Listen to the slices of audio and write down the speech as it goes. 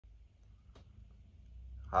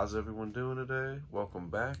How's everyone doing today? Welcome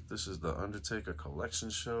back. This is the Undertaker Collection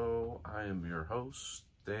Show. I am your host,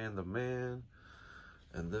 Dan the Man,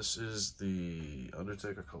 and this is the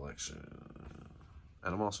Undertaker Collection.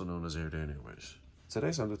 And I'm also known as Air Dan Airways.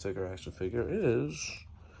 Today's Undertaker action figure is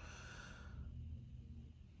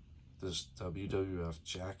this WWF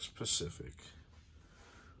Jakks Pacific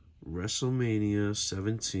WrestleMania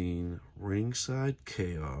 17 Ringside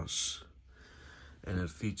Chaos. And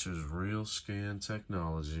it features real scan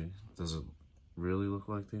technology. Does it really look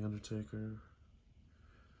like The Undertaker?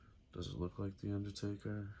 Does it look like The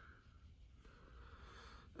Undertaker?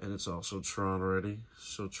 And it's also Tron ready.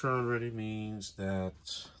 So Tron ready means that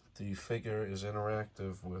the figure is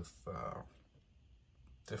interactive with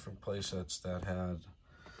different playsets that had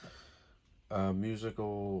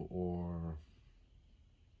musical or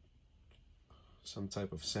some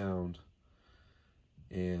type of sound.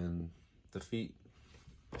 And the feet,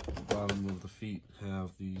 the bottom of the feet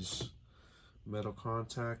have these metal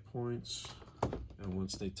contact points, and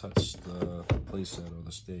once they touch the playset or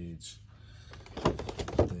the stage,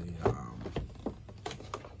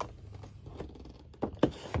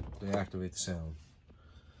 they activate the sound.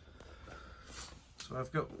 So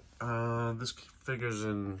I've got this figure's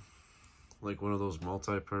in like one of those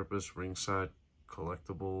multi-purpose Ringside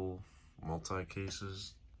collectible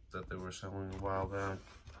multi-cases that they were selling a while back.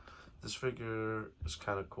 This figure is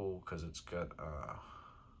kind of cool because it's got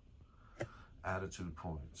attitude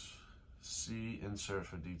points. See insert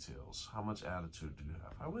for details. How much attitude do you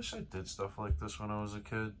have? I wish I did stuff like this when I was a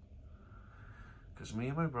kid, because me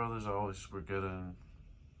and my brothers always were getting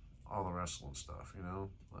all the wrestling stuff, you know?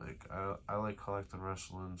 Like, I like collecting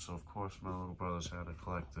wrestling, so of course my little brothers had to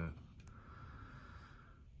collect it.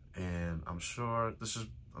 And I'm sure this is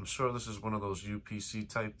one of those UPC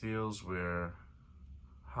type deals where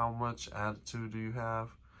how much attitude do you have?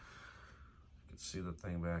 You can see the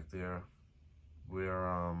thing back there where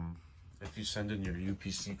if you send in your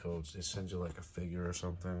UPC codes, they send you like a figure or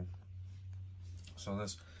something. So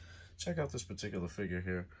check out this particular figure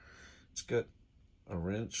here. It's got a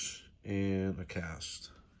wrench and a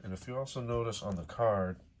cast. And if you also notice on the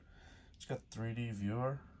card, it's got 3D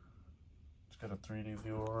viewer. It's got a 3D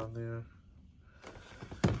viewer on there.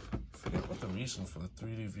 I forget what the reason for the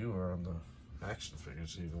 3D viewer on the action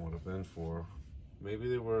figures even would have been for. Maybe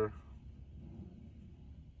they were.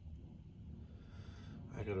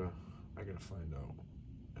 I gotta find out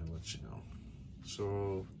and let you know.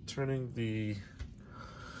 So turning the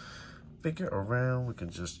figure around, we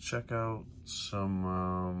can just check out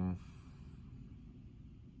some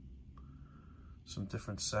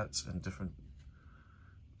different sets and different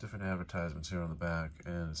advertisements here on the back,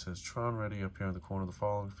 and it says Tron ready up here in the corner. The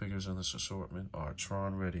following figures in this assortment are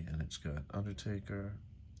Tron ready, and it's got Undertaker,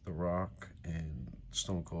 The Rock, and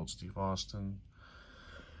Stone Cold Steve Austin.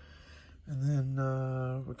 And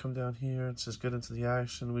then we come down here, it says get into the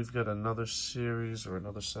action. We've got another series or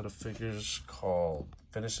another set of figures called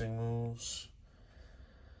Finishing Moves.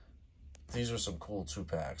 These are some cool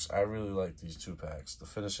 2-packs. I really like these 2-packs. The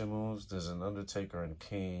Finishing Moves, there's an Undertaker and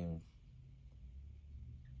Kane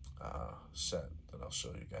set that I'll show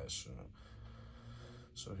you guys soon.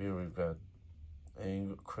 So here we've got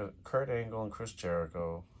Kurt Angle and Chris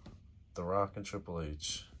Jericho, The Rock and Triple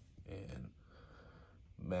H, and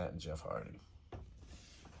Matt and Jeff Hardy.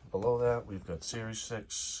 Below that we've got Series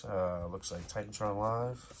 6, looks like Titantron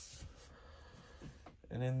Live.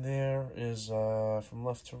 And in there is, from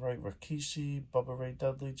left to right, Rikishi, Bubba Ray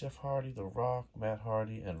Dudley, Jeff Hardy, The Rock, Matt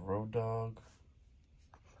Hardy, and Road Dogg.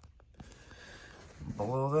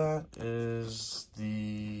 Below that is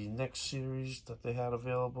the next series that they had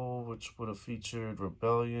available, which would have featured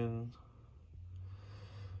Rebellion,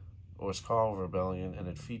 or it's called Rebellion, and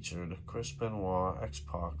it featured Chris Benoit,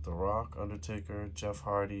 X-Pac, The Rock, Undertaker, Jeff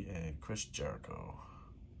Hardy, and Chris Jericho.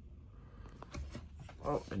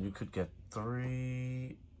 Oh, and you could get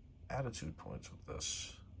 3 attitude points with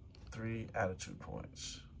this. 3 attitude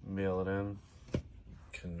points. Mail it in.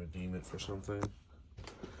 Can redeem it for something.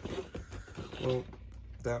 Well,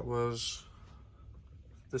 that was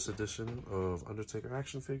this edition of Undertaker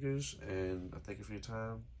action figures, and I thank you for your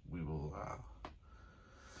time. We will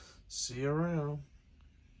see you around.